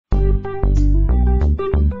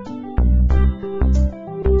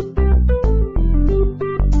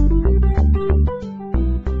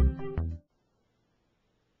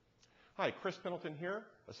Hi, Chris Pendleton here,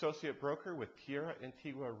 Associate Broker with Tierra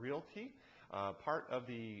Antigua Realty, part of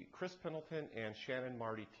the Chris Pendleton and Shannon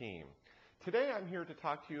Marty team. Today I'm here to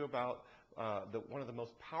talk to you about one of the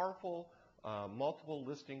most powerful multiple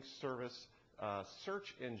listing service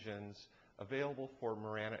search engines available for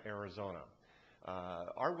Marana, Arizona.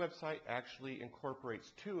 Our website actually incorporates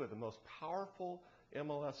two of the most powerful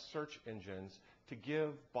MLS search engines to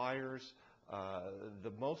give buyers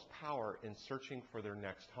the most power in searching for their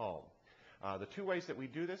next home. The two ways that we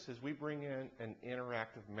do this is we bring in an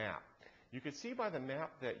interactive map. You can see by the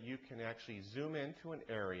map that you can actually zoom into an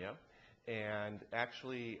area and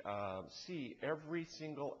actually see every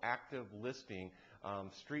single active listing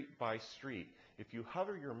street by street. If you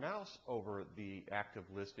hover your mouse over the active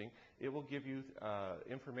listing, it will give you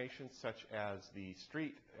information such as the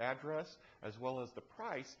street address as well as the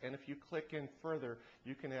price, and if you click in further,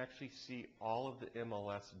 you can actually see all of the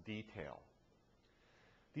MLS detail.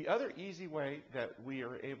 The other easy way that we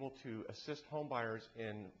are able to assist home buyers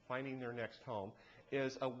in finding their next home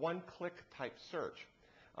is a one-click type search.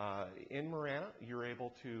 In Marana, you're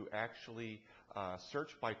able to actually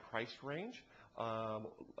search by price range,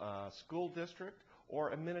 school district,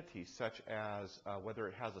 or amenities such as whether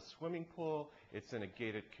it has a swimming pool, it's in a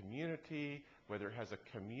gated community, whether it has a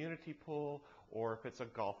community pool, or if it's a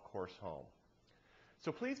golf course home.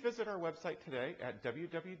 So please visit our website today at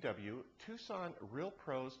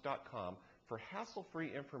www.tucsonrealpros.com for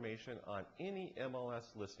hassle-free information on any MLS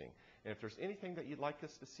listing. And if there's anything that you'd like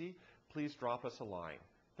us to see, please drop us a line.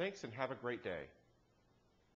 Thanks and have a great day.